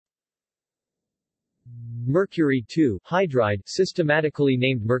Mercury hydride, systematically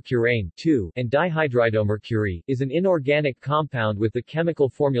named mercurane and dihydridomercury, is an inorganic compound with the chemical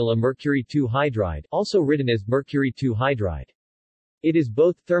formula Mercury hydride, also written as Mercury hydride. It is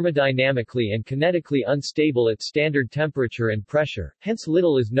both thermodynamically and kinetically unstable at standard temperature and pressure, hence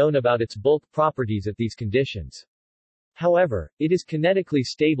little is known about its bulk properties at these conditions. However, it is kinetically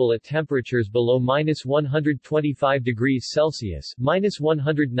stable at temperatures below -125 degrees Celsius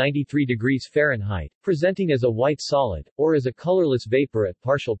 (-193 degrees Fahrenheit), presenting as a white solid, or as a colorless vapor at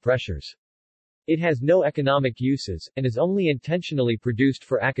partial pressures. It has no economic uses, and is only intentionally produced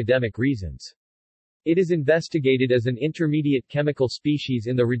for academic reasons. It is investigated as an intermediate chemical species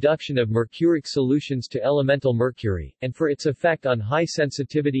in the reduction of mercuric solutions to elemental mercury, and for its effect on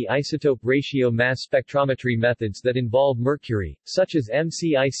high-sensitivity isotope ratio mass spectrometry methods that involve mercury, such as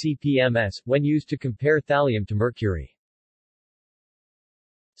MCICPMS, when used to compare thallium to mercury.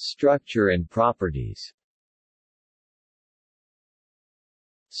 Structure and properties.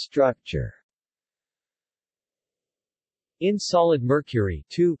 Structure. In solid mercury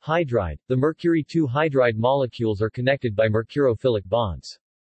hydride, the Mercury hydride molecules are connected by mercurophilic bonds.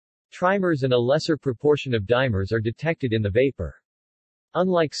 Trimers and a lesser proportion of dimers are detected in the vapor.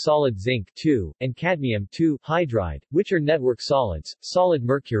 Unlike solid zinc and cadmium hydride, which are network solids, solid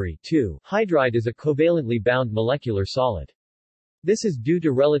mercury hydride is a covalently bound molecular solid. This is due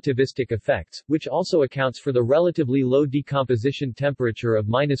to relativistic effects, which also accounts for the relatively low decomposition temperature of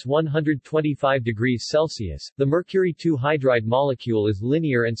 -125 degrees Celsius. The Mercury hydride molecule is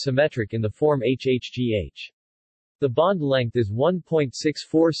linear and symmetric in the form HHGH. The bond length is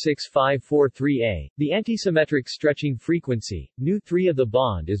 1.646543A. The antisymmetric stretching frequency, nu3 of the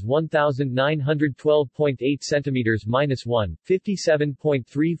bond is 1912.8 cm-1,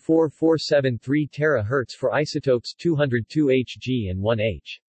 57.34473 TH for isotopes 202 Hg and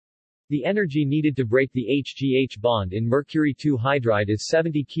 1H. The energy needed to break the HGH bond in Mercury hydride is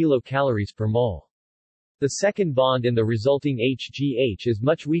 70 kcal per mole. The second bond in the resulting HGH is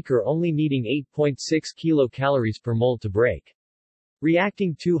much weaker, only needing 8.6 kcal per mole to break.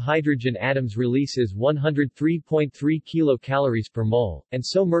 Reacting two hydrogen atoms releases 103.3 kcal per mole, and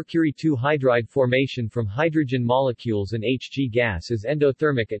so Mercury hydride formation from hydrogen molecules and Hg gas is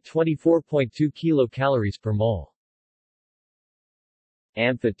endothermic at 24.2 kcal per mole.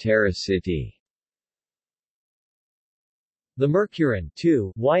 Amphotericity. The mercurin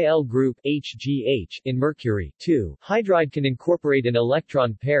YL group HGH in Mercury hydride can incorporate an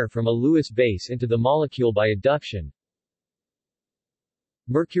electron pair from a Lewis base into the molecule by adduction.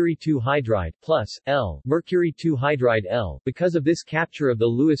 Mercury hydride plus L Mercury hydride L. Because of this capture of the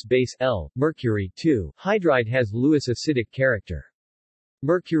Lewis base L, Mercury hydride has Lewis acidic character.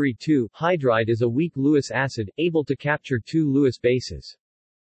 Mercury hydride is a weak Lewis acid, able to capture two Lewis bases.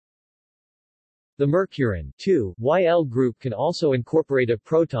 The mercurin YL group can also incorporate a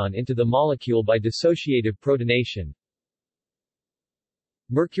proton into the molecule by dissociative protonation.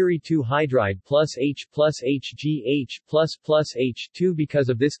 Mercury hydride plus H plus HGH plus H2. Because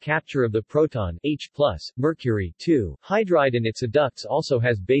of this capture of the proton H plus, Mercury hydride and its adducts also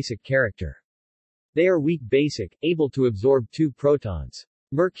has basic character. They are weak basic, able to absorb two protons.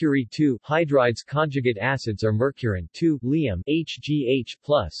 Mercury hydride's conjugate acids are mercurin lium HGH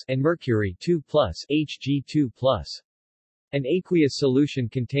and mercury Hg2+. An aqueous solution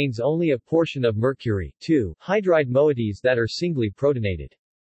contains only a portion of mercury hydride moieties that are singly protonated.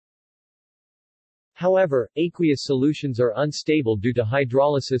 However, aqueous solutions are unstable due to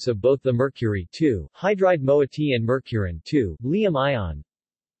hydrolysis of both the mercury hydride moiety and mercurin lium ion.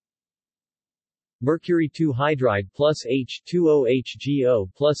 Mercury hydride plus H2OHGO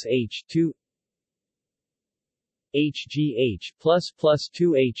plus H2 HGH plus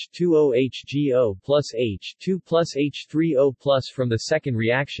 2H2OHGO plus H2 plus H3O plus. From the second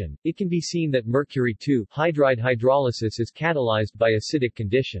reaction, it can be seen that mercury hydride hydrolysis is catalyzed by acidic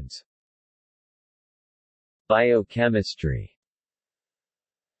conditions. Biochemistry.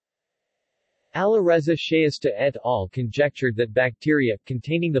 Alireza Shayista et al. Conjectured that bacteria,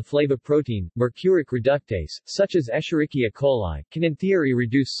 containing the flavoprotein, mercuric reductase, such as Escherichia coli, can in theory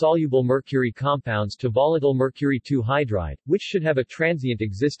reduce soluble mercury compounds to volatile mercury hydride, which should have a transient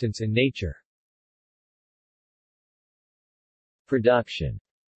existence in nature. Production.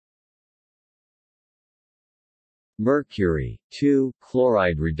 Mercury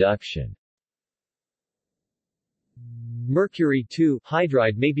chloride reduction. Mercury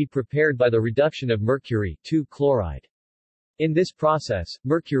hydride may be prepared by the reduction of mercury chloride. In this process,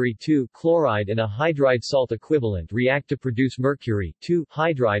 mercury chloride and a hydride salt equivalent react to produce mercury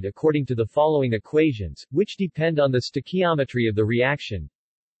hydride according to the following equations, which depend on the stoichiometry of the reaction.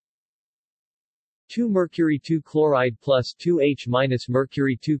 2 mercury 2 chloride plus 2H minus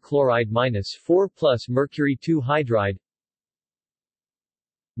mercury 2 chloride minus 4 plus mercury 2 hydride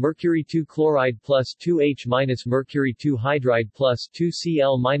mercury 2 chloride plus 2H minus mercury 2 hydride plus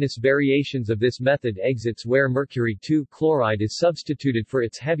 2Cl minus. Variations of this method exits where mercury 2 chloride is substituted for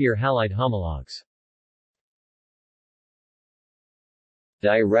its heavier halide homologues.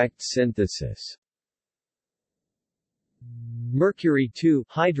 Direct synthesis. Mercury 2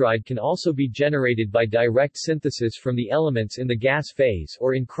 hydride can also be generated by direct synthesis from the elements in the gas phase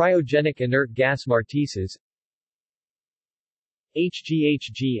or in cryogenic inert gas matrices.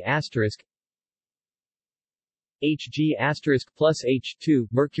 HgHg asterisk Hg asterisk plus H2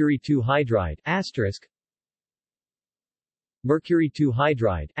 mercury 2 hydride asterisk mercury 2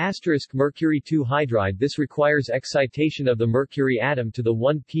 hydride asterisk mercury 2 hydride. This requires excitation of the mercury atom to the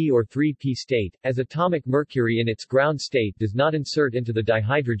 1p or 3p state, as atomic mercury in its ground state does not insert into the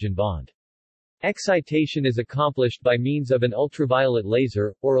dihydrogen bond. Excitation is accomplished by means of an ultraviolet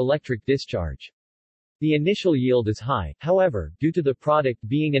laser, or electric discharge. The initial yield is high, however, due to the product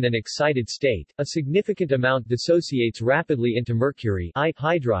being in an excited state, a significant amount dissociates rapidly into mercury I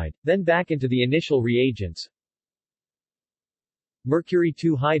hydride, then back into the initial reagents. Mercury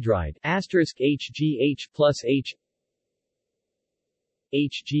 2 hydride asterisk HgH plus H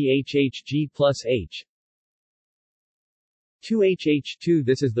HgHHg plus H 2HH2.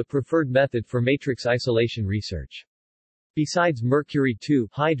 This is the preferred method for matrix isolation research. Besides mercury 2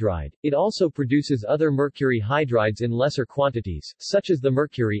 hydride, it also produces other mercury hydrides in lesser quantities, such as the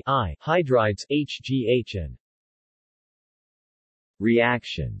mercury I hydrides HgHn.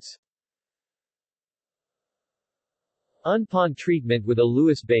 Reactions. Upon treatment with a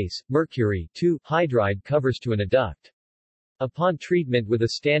Lewis base, mercury 2 hydride covers to an adduct. Upon treatment with a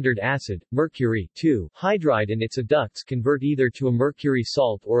standard acid, mercury 2 hydride and its adducts convert either to a mercury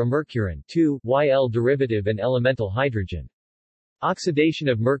salt or a mercurin 2YL derivative and elemental hydrogen. Oxidation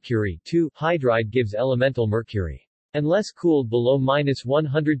of mercury 2 hydride gives elemental mercury. Unless cooled below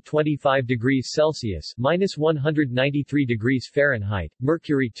 -125 degrees Celsius (-193 degrees Fahrenheit),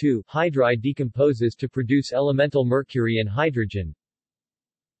 mercury 2 hydride decomposes to produce elemental mercury and hydrogen.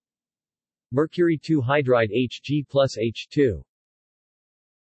 Mercury 2 hydride Hg plus H2.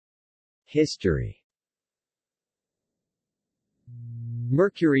 History.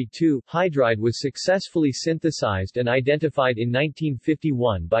 Mercury 2 hydride was successfully synthesized and identified in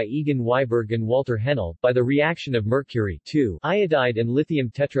 1951 by Egon Weiberg and Walter Henel, by the reaction of mercury 2 iodide and lithium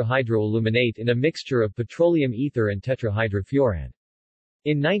tetrahydroaluminate in a mixture of petroleum ether and tetrahydrofuran.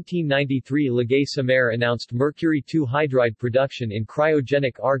 In 1993, Leguay-Samer announced mercury 2 hydride production in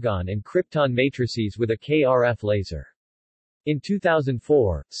cryogenic argon and krypton matrices with a KrF laser. In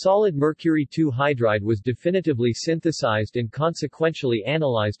 2004, solid mercury 2 hydride was definitively synthesized and consequentially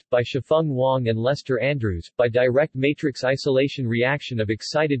analyzed, by Shifeng Wang and Lester Andrews, by direct matrix isolation reaction of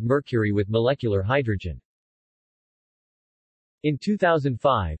excited mercury with molecular hydrogen. In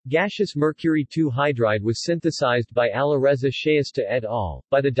 2005, gaseous mercury 2 hydride was synthesized by Alireza Shayista et al.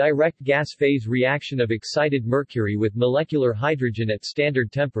 By the direct gas phase reaction of excited mercury with molecular hydrogen at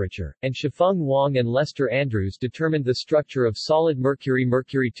standard temperature, and Shifeng Wang and Lester Andrews determined the structure of solid mercury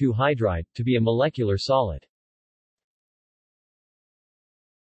 2 hydride to be a molecular solid.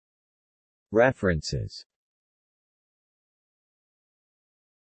 References.